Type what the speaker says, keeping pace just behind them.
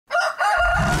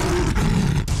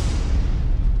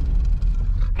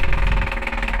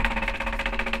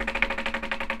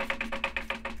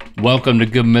Welcome to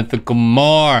Good Mythical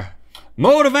MORE.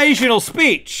 Motivational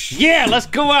speech. Yeah, let's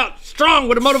go out strong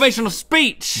with a motivational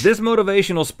speech. This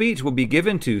motivational speech will be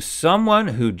given to someone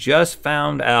who just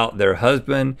found out their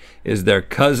husband is their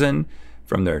cousin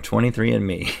from their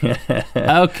 23andMe.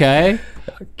 Okay.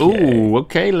 Ooh,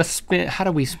 okay, let's spin. How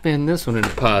do we spin this one in a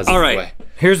positive All right, way?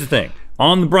 Here's the thing.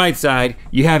 On the bright side,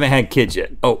 you haven't had kids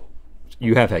yet. Oh,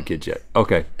 you have had kids yet.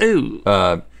 Okay. Ooh,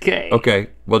 okay. Okay,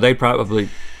 well they probably,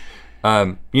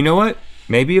 you know what?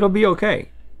 Maybe it'll be okay.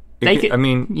 I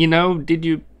mean, you know, did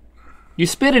you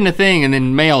spit in a thing and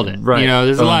then mailed it? Right. You know,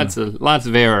 there's lots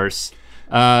of errors.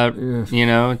 You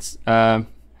know, it's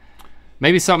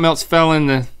maybe something else fell in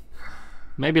the,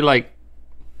 maybe like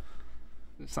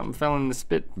something fell in the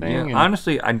spit thing. yeah,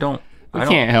 honestly, I can't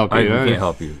help you. I can't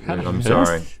help you. I'm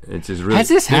sorry. It's just really. Has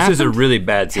this happened? This is a really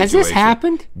bad situation. Has this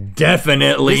happened?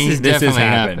 Definitely. This has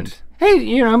happened. Hey,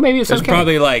 you know, maybe it's There's okay.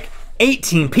 probably like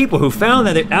 18 people who found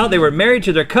that they were married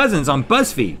to their cousins on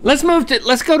BuzzFeed. Let's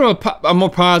go to a more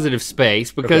positive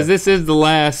space because this is the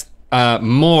last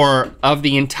MORE of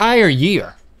the entire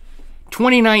year.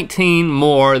 2019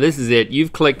 MORE, this is it.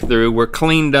 You've clicked through, we're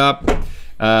cleaned up.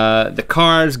 The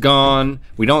car's gone.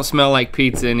 We don't smell like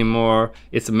pizza anymore.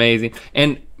 It's amazing.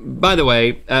 And by the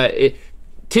way,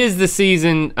 tis the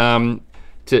season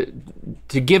to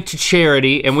give to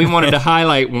charity, and we wanted to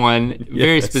highlight one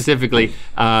very specifically,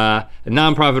 a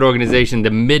nonprofit organization,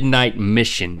 the Midnight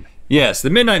Mission. Yes, the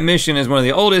Midnight Mission is one of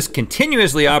the oldest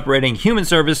continuously operating human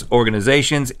service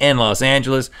organizations in Los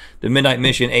Angeles. The Midnight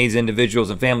Mission aids individuals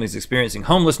and families experiencing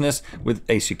homelessness with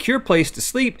a secure place to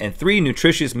sleep and 3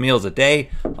 nutritious meals a day,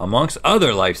 amongst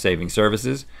other life-saving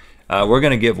services. We're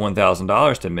gonna give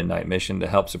 $1,000 to Midnight Mission to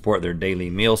help support their daily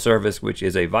meal service, which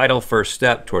is a vital first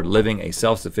step toward living a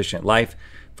self-sufficient life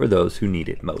for those who need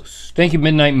it most. Thank you,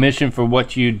 Midnight Mission, for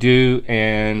what you do,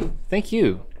 and thank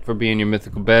you for being your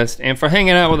mythical best and for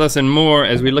hanging out with us and more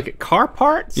as we look at car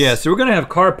parts. Yeah, so we're gonna have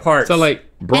car parts brought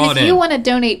And if you want to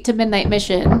donate to Midnight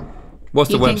Mission,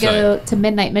 what's the website? You can go to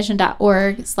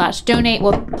midnightmission.org/donate.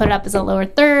 We'll put it up as a lower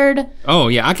third. Oh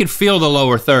yeah, I could feel the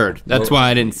lower third. That's why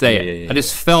I didn't say it. I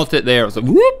just felt it there. It was like,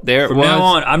 whoop, there it was. From now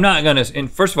on, I'm not gonna,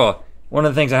 and first of all, one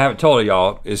of the things I haven't told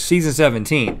y'all is season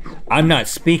 17, I'm not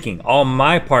speaking. All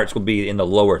my parts will be in the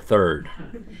lower third.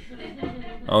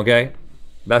 Okay?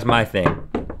 That's my thing.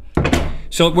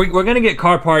 So we're gonna get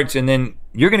car parts, and then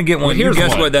you're gonna get one. Well, you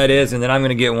guess one. what that is, and then I'm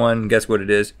gonna get one, guess what it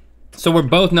is. So we're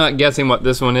both not guessing what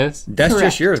this one is? That's Correct.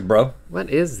 just yours, bro. What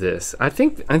is this? I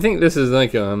think this is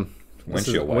like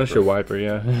Windshield wiper. Windshield wiper,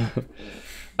 yeah.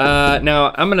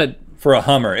 Now I'm gonna For a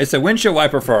Hummer. It's a windshield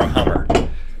wiper for a Hummer.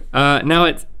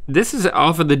 now this is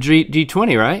off of the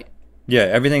G20, right? Yeah,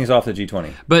 everything's off the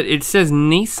G20. But it says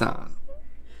Nissan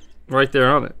right there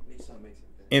on it.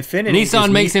 Infinity.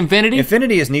 Nissan makes Infinity?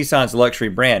 Infinity is Nissan's luxury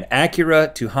brand.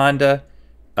 Acura to Honda,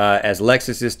 as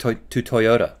Lexus is to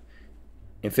Toyota.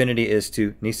 Infinity is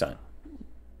to Nissan.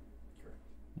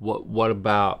 What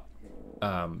about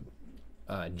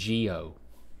Geo?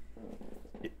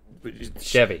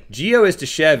 Chevy. Geo is to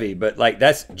Chevy, but like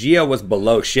Geo was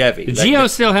below Chevy. Does Geo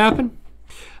still happen?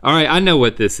 All right, I know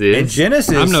what this is. And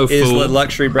Genesis I'm no is fool. the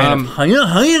luxury brand of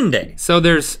Hyundai. So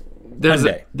there's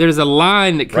a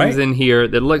line that comes in here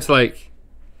that looks like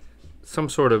some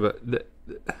sort of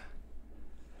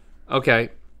okay,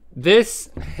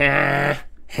 this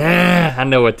I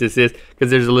know what this is because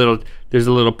there's a little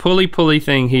pulley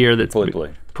thing here that's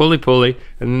pulley,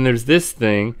 and then there's this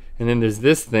thing, and then there's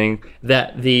this thing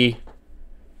that the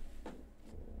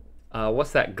what's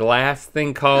that glass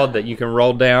thing called that you can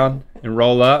roll down and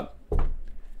roll up?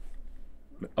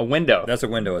 A window. That's a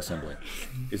window assembly.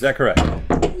 Is that correct?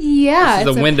 Yeah, This is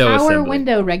it's a window power assembly.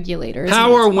 window regulator. is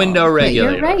Power what it's window called. But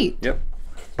regulator. You're right. Yep.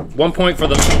 1 point for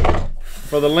the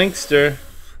Linkster.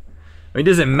 I mean,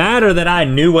 does it matter that I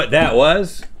knew what that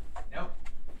was?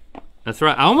 That's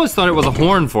right. I almost thought it was a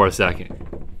horn for a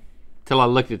second, till I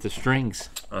looked at the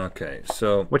strings. Okay,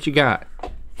 so What you got?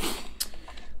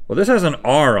 well, this has an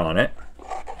R on it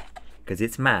because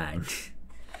it's mine.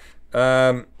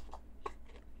 Can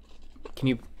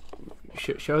you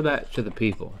show that to the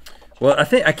people? Well, I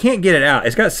think I can't get it out.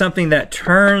 It's got something that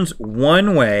turns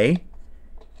one way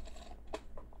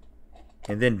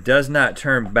and then does not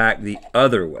turn back the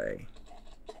other way.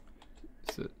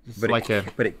 It's But like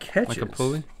it catches. like a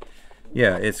pulley.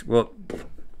 Yeah, it's well.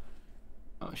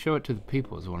 Show it to the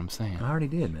people is what I'm saying. I already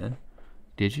did, man.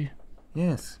 Did you?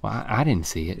 Yes. Well, I didn't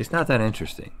see it. It's not that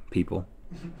interesting, people.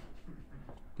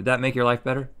 Did that make your life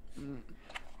better?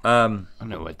 I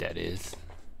know what that is.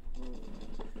 I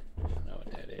know what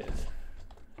that is.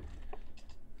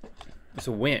 It's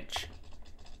a winch.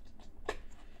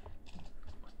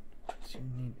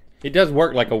 It does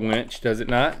work like a winch, does it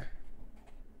not?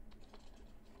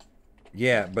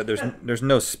 Yeah, but there's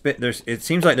no spin. It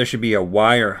seems like there should be a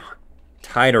wire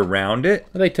tied around it.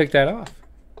 Well, they took that off.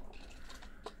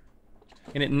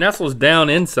 And it nestles down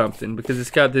in something because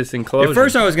it's got this enclosure. At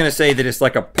first I was gonna say that it's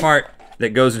like a part that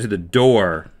goes into the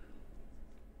door.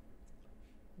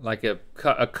 Like a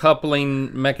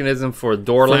coupling mechanism for a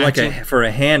door latching? For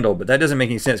a handle, but that doesn't make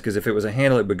any sense because if it was a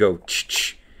handle, it would go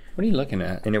ch-ch. What are you looking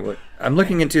at? And it would. I'm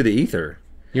looking into the ether.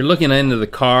 You're looking into the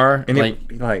car, and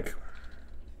like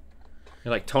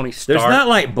you're like Tony Stark. There's not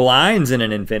like blinds in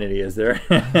an Infinity, is there?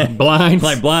 Blinds?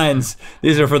 Like blinds.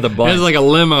 These are for the blinds. There's like a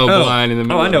limo blind in the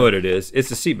middle. Oh, I know what it is. It's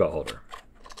the seatbelt holder.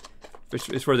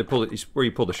 It's where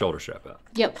you pull the shoulder strap out.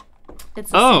 Yep.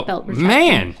 It's a seatbelt protection.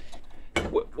 Man.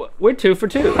 We're 2 for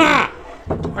 2. Ha!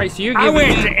 All right, so I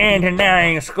went to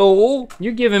engineering school.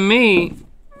 You're giving me.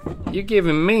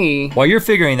 While you're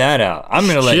figuring that out, I'm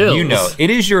gonna let you know, it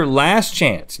is your last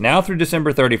chance, now through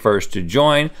December 31st, to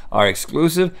join our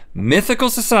exclusive Mythical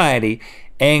Society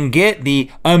and get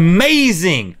the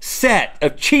amazing set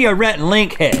of Chia, Rhett, and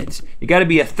Link heads. You gotta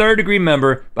be a 3rd degree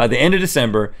member by the end of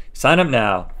December. Sign up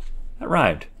now. That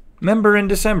rhymed. Member in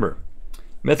December.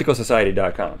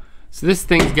 MythicalSociety.com. So this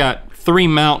thing's got 3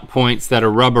 mount points that are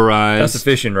rubberized. That's a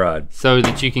fishing rod. So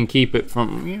that you can keep it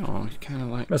from, kind of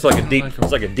like. It's like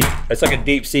a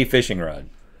deep sea fishing rod.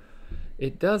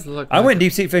 It does look. I went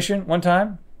deep sea fishing one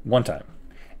time,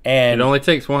 and it only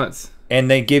takes once. And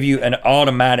they give you an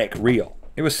automatic reel.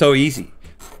 It was so easy.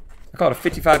 I caught a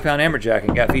 55-pound amberjack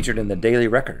and got featured in the Daily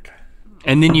Record.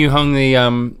 And then you hung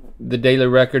the Daily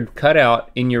Record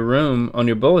cutout in your room on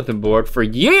your bulletin board for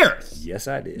years. Yes,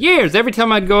 I did. Years. Every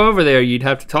time I'd go over there, you'd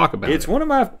have to talk about it. It's one of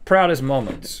my proudest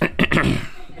moments.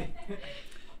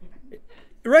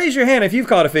 Raise your hand if you've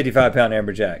caught a 55-pound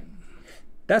amberjack.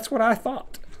 That's what I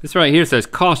thought. This right here says,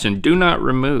 caution, do not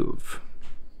remove.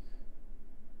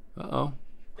 Uh-oh,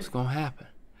 what's gonna happen?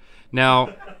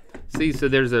 Now, see, so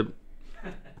there's a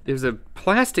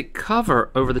plastic cover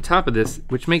over the top of this,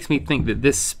 which makes me think that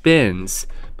this spins,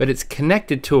 but it's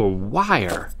connected to a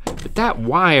wire. But that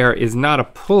wire is not a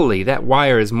pulley. That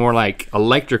wire is more like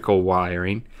electrical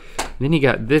wiring. And then you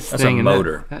got this thing. That's a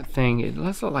motor. That thing, it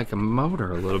does look like a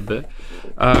motor a little bit.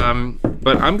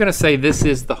 But I'm gonna say this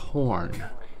is the horn.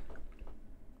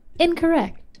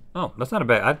 Incorrect. Oh, that's not a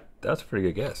bad, that's a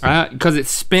pretty good guess. Because it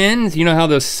spins, you know how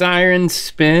those sirens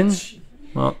spin?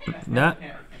 Well, not.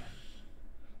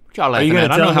 Y'all laughing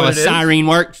at? I know how a siren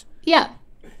works. Yeah,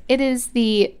 it is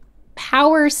the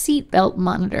power seatbelt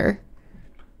monitor.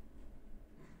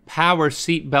 Power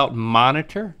seatbelt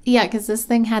monitor? Yeah, because this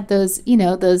thing had those, the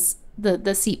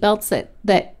seatbelts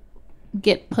that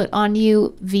get put on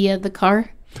you via the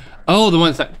car. Oh, the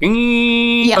ones that.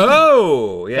 Yeah.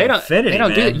 Oh, yeah. They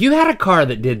don't do that. You had a car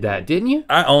that did that, didn't you?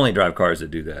 I only drive cars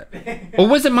that do that. Or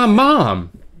was it my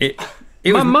mom? It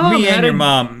was mom me and your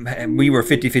mom. We were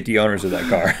 50-50 owners of that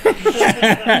car.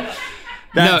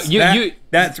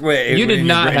 That's what you did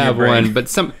not have one,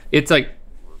 but it's like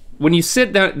when you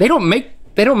sit down, they don't make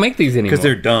these anymore because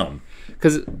they're dumb.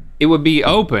 Because it would be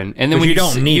open, and then when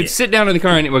you'd sit down in the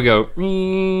car and it would go,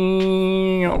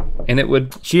 and it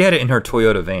would. She had it in her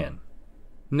Toyota van.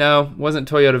 No, it wasn't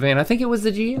Toyota van. I think it was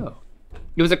the Geo.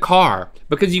 It was a car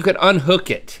because you could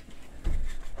unhook it.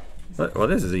 Well,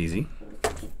 this is easy.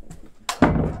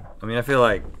 I mean, I feel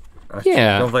like I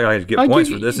don't think I get points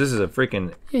for this. This is a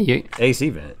freaking AC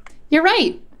vent. You're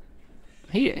right.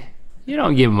 You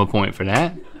don't give him a point for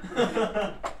that.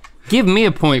 Give me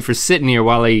a point for sitting here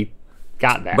while he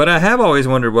got that. But I have always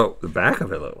wondered what the back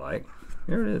of it looked like.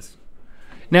 Here it is.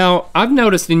 Now, I've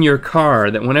noticed in your car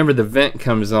that whenever the vent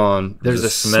comes on, there's a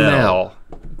smell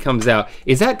comes out.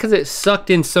 Is that because it sucked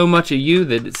in so much of you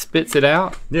that it spits it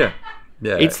out? Yeah.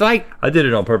 Yeah. It's like I did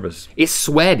it on purpose. It's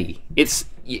sweaty.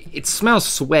 It smells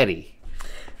sweaty.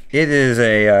 It is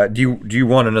a. Do you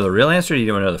want another real answer? Or do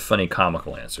you want another funny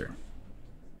comical answer?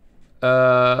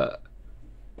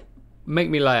 Make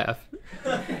me laugh.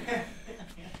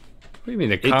 What do you mean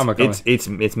the comical? It's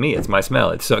me. It's my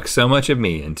smell. It sucks so much of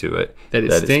me into it that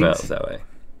it smells that way.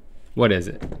 What is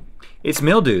it? It's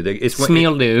mildew. It's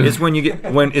mildew. It's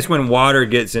when water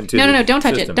gets into. No, don't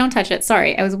touch it. Don't touch it.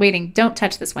 Sorry, I was waiting. Don't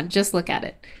touch this one. Just look at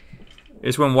it.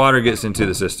 It's when water gets into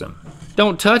the system.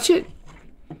 Don't touch it.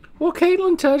 Well,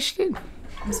 Caitlin touched it.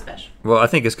 I'm special. Well, I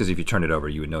think it's because if you turn it over,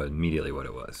 you would know immediately what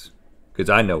it was.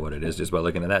 Because I know what it is just by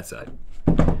looking at that side.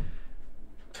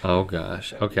 Oh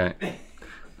gosh. Okay.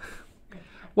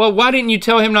 Well, why didn't you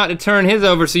tell him not to turn his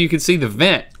over so you could see the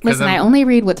vent? Listen, I only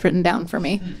read what's written down for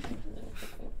me.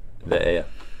 The air.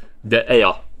 The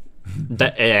air.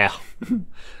 The air.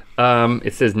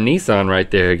 It says Nissan right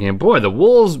there again. Boy, the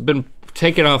wool's been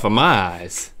taken off of my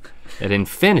eyes at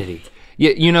infinity.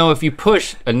 You know, if you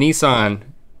push a Nissan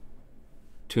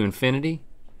to infinity,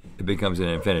 it becomes an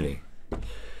infinity.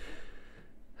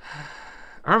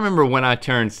 I remember when I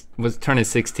was turning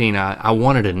 16, I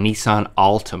wanted a Nissan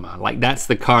Altima. Like, that's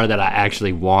the car that I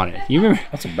actually wanted. You remember?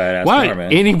 That's a badass why car,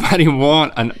 man. Why anybody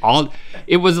want an Altima?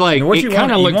 It was like, it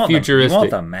kind of looked futuristic. You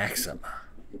want the Maxima.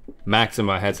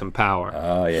 Maxima had some power.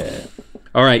 Oh, yeah.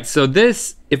 All right, so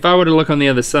this, if I were to look on the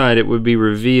other side, it would be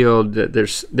revealed that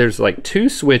there's like 2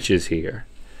 switches here.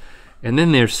 And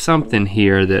then there's something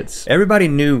here that's... Everybody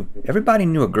knew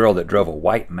a girl that drove a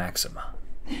white Maxima.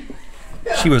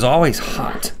 She was always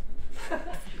hot.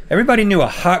 Everybody knew a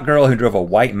hot girl who drove a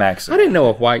white Maxima. I didn't know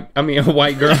a white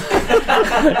girl.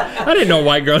 I didn't know a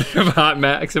white girl drove a hot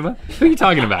Maxima. Who are you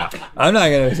talking about? I'm not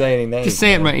gonna say any names. Just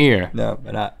say it in my ear. No,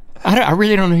 but I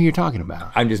really don't know who you're talking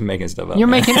about. I'm just making stuff up. You're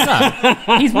making it up.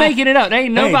 He's making it up. There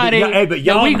ain't nobody. Hey, but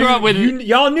y'all we grew up with.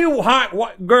 Y'all knew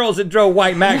hot girls that drove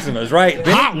white Maximas, right?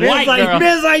 Hot white girl.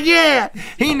 Ben's like, yeah,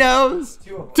 he knows.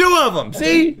 2 of them.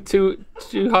 See, two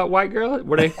hot white girls.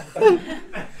 Were they?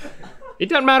 It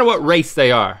doesn't matter what race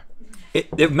they are.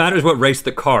 It matters what race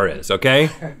the car is.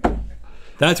 Okay,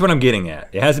 that's what I'm getting at.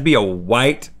 It has to be a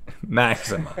white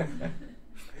Maxima.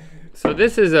 So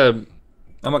this is a.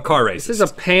 I'm a car racist. This is a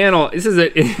panel. This is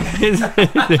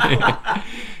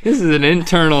an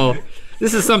internal.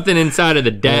 This is something inside of the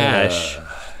dash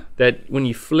that when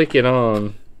you flick it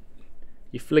on,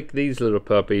 you flick these little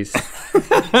puppies.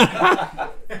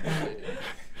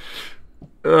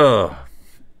 Ugh.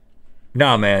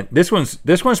 Nah, man. This one's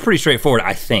pretty straightforward.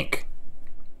 I think.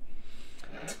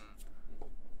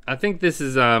 I think this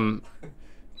is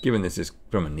Given this is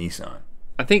from a Nissan.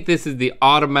 I think this is the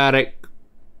automatic.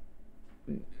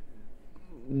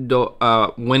 Window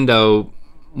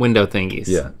thingies.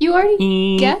 Yeah. You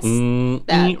already guessed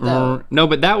that, though. No,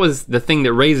 but that was the thing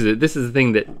that raises it. This is the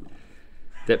thing that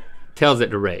tells it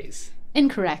to raise.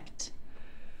 Incorrect.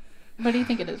 What do you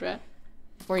think it is, Rhett?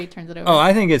 Before he turns it over. Oh,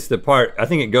 I think it's the part. I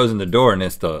think it goes in the door and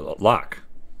it's the lock.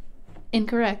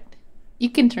 Incorrect. You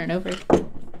can turn over.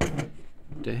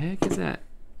 The heck is that?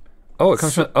 Oh, it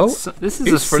comes from. Oh, this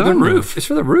is it's for the roof. It's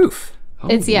for the roof. Oh,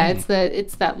 it's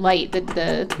that light that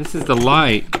the. This is the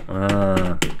light.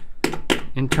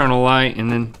 Internal light,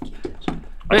 and then.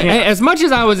 Hey, as much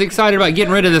as I was excited about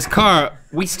getting rid of this car,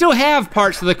 we still have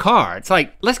parts of the car. It's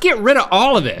like, let's get rid of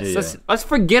all of this. Yeah. Let's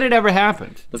forget it ever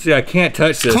happened. Let's see. I can't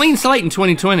touch this. Clean slate in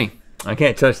 2020. I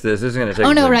can't touch this. This is gonna take.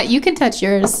 Oh no, Rhett, you can touch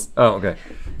yours. Oh, okay.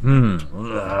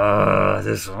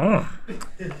 This.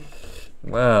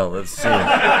 Well, let's see.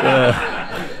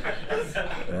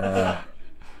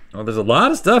 Well, there's a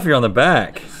lot of stuff here on the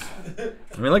back.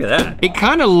 I mean, look at that. It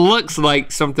kind of looks like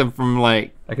something from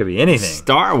like That could be anything.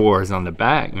 Star Wars on the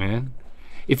back, man.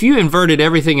 If you inverted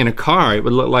everything in a car, it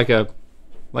would look like a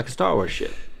Star Wars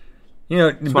ship. You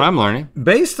know, That's what I'm learning.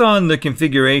 Based on the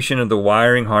configuration of the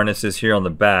wiring harnesses here on the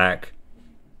back,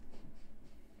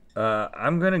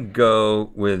 I'm gonna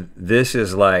go with this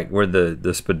is like where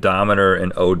the speedometer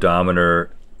and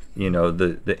odometer, you know,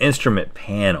 the instrument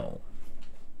panel.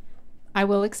 I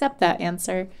will accept that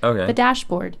answer. Okay. The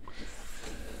dashboard.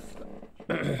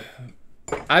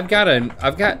 I've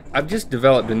just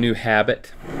developed a new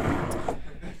habit,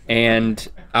 and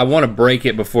I want to break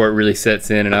it before it really sets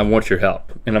in, and I want your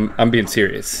help. And I'm being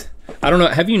serious. I don't know.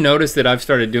 Have you noticed that I've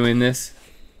started doing this?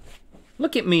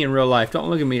 Look at me in real life. Don't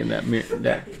look at me in that mirror,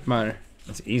 that monitor.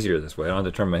 It's easier this way. I don't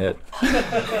have to turn my head.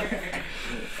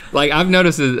 Like, I've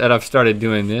noticed that I've started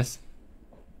doing this.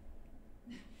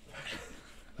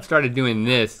 I started doing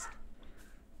this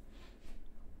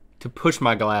to push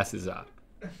my glasses up.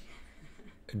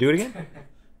 Do it again?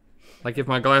 Like if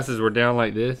my glasses were down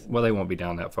like this, well, they won't be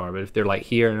down that far, but if they're like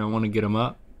here and I want to get them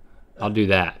up, I'll do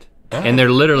that. Oh. And they're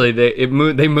literally, they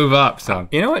move up some.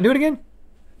 You know what? Do it again.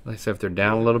 Like, so if they're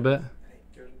down a little bit.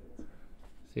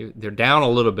 See, they're down a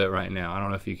little bit right now. I don't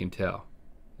know if you can tell.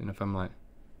 And if I'm like.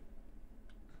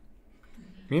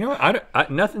 You know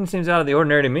what? Nothing seems out of the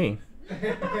ordinary to me.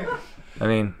 I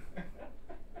mean,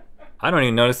 I don't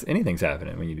even notice anything's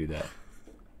happening when you do that.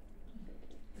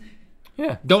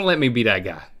 Yeah. Don't let me be that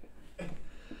guy.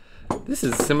 This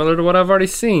is similar to what I've already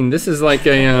seen. This is like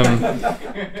a,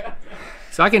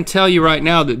 so I can tell you right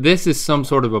now that this is some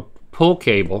sort of a pull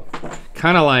cable,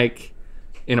 kind of like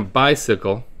in a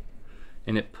bicycle,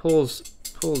 and it pulls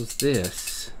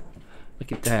this.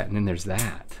 Look at that, and then there's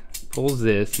that. Pulls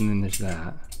this, and then there's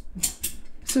that.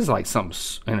 This is like something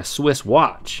in a Swiss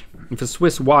watch. If a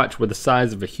Swiss watch were the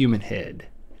size of a human head.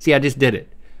 See, I just did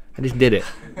it. I just did it.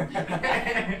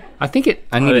 I think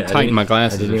I need to tighten my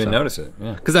glasses. I didn't even notice it.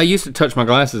 Yeah. Because I used to touch my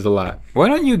glasses a lot. Why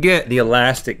don't you get the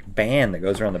elastic band that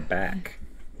goes around the back?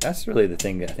 That's really the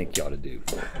thing that I think you ought to do.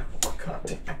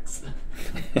 Contacts.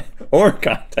 Or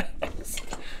contacts.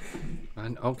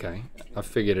 Okay, I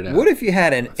figured it out. What if you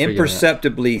had an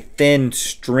imperceptibly thin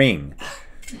string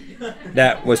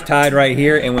that was tied right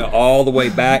here and went all the way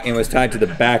back and was tied to the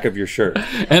back of your shirt?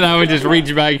 And I would just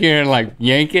reach back here and like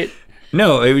yank it?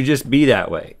 No, it would just be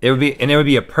that way. It would be, and there would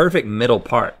be a perfect middle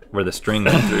part where the string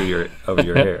went through over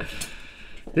your hair.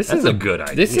 That's a good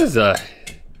idea. This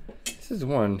is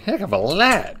one heck of a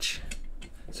latch.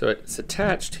 So it's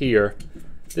attached here.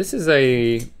 This is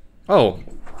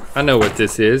I know what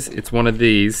this is. It's one of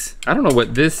these. I don't know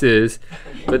what this is,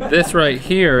 but this right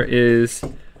here is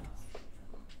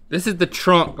the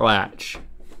trunk latch.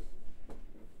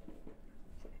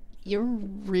 You're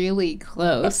really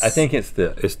close. I think it's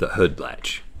the hood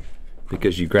latch,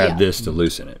 because you grab this to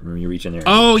loosen it. Remember, you reach in there.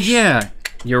 Oh yeah,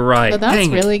 you're right. But that's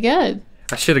really good.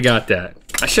 I should have got that.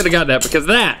 I should have got that because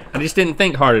I just didn't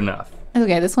think hard enough.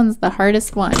 Okay, this one's the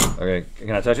hardest one. Okay,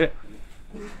 can I touch it?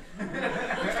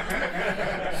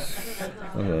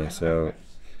 Okay, so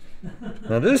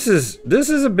now this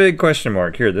is a big question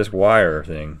mark here. This wire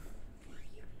thing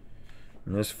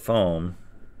and this foam.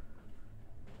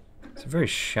 It's very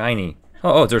shiny.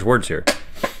 Oh, there's words here.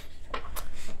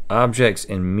 Objects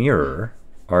in mirror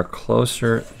are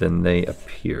closer than they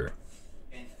appear.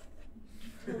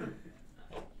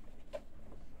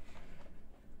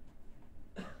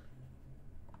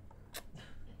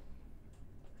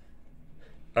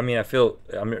 I mean, I feel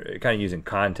I'm kind of using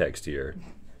context here.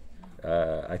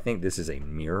 I think this is a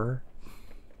mirror.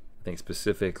 I think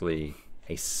specifically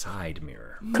a side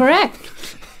mirror.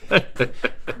 Correct.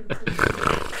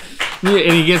 Yeah,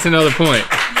 and he gets another point.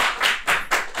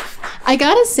 I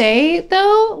gotta say,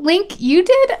 though, Link, you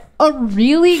did a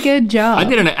really good job. I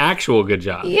did an actual good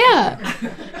job. Yeah.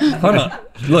 Hold on.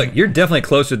 Look, you're definitely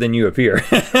closer than you appear.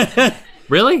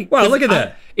 Really? Wow, look at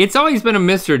that. It's always been a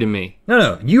mystery to me.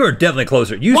 No, you are definitely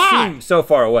closer. You seem so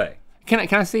far away. Can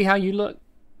I see how you look?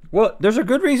 Well, there's a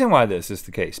good reason why this is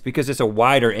the case, because it's a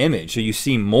wider image, so you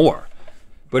see more.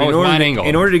 But in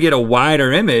order to get a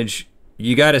wider image,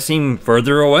 you got to seem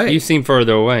further away. You seem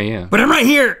further away, yeah. But I'm right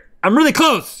here. I'm really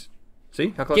close.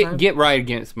 See how close I am? Get right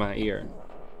against my ear.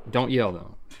 Don't yell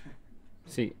though.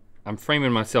 See, I'm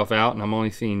framing myself out, and I'm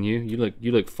only seeing you.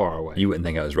 You look far away. You wouldn't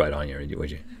think I was right on you,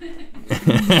 would you?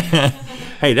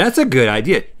 Hey, that's a good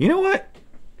idea. You know what?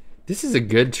 This is a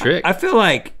good trick. I feel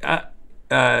like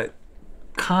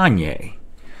Kanye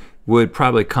would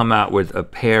probably come out with a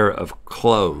pair of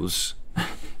clothes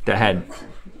that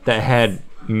had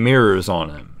mirrors on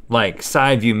them, like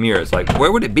side view mirrors. Like,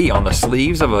 where would it be? On the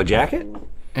sleeves of a jacket?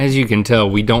 As you can tell,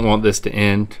 we don't want this to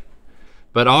end,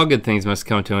 but all good things must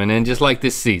come to an end, just like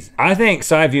this season. I think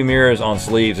side view mirrors on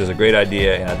sleeves is a great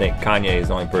idea, and I think Kanye is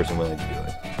the only person willing to do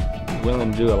it.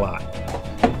 Willing to do a lot.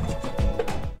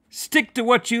 Stick to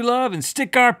what you love and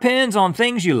stick our pins on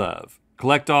things you love.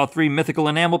 Collect all 3 mythical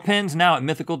enamel pins now at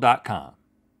mythical.com.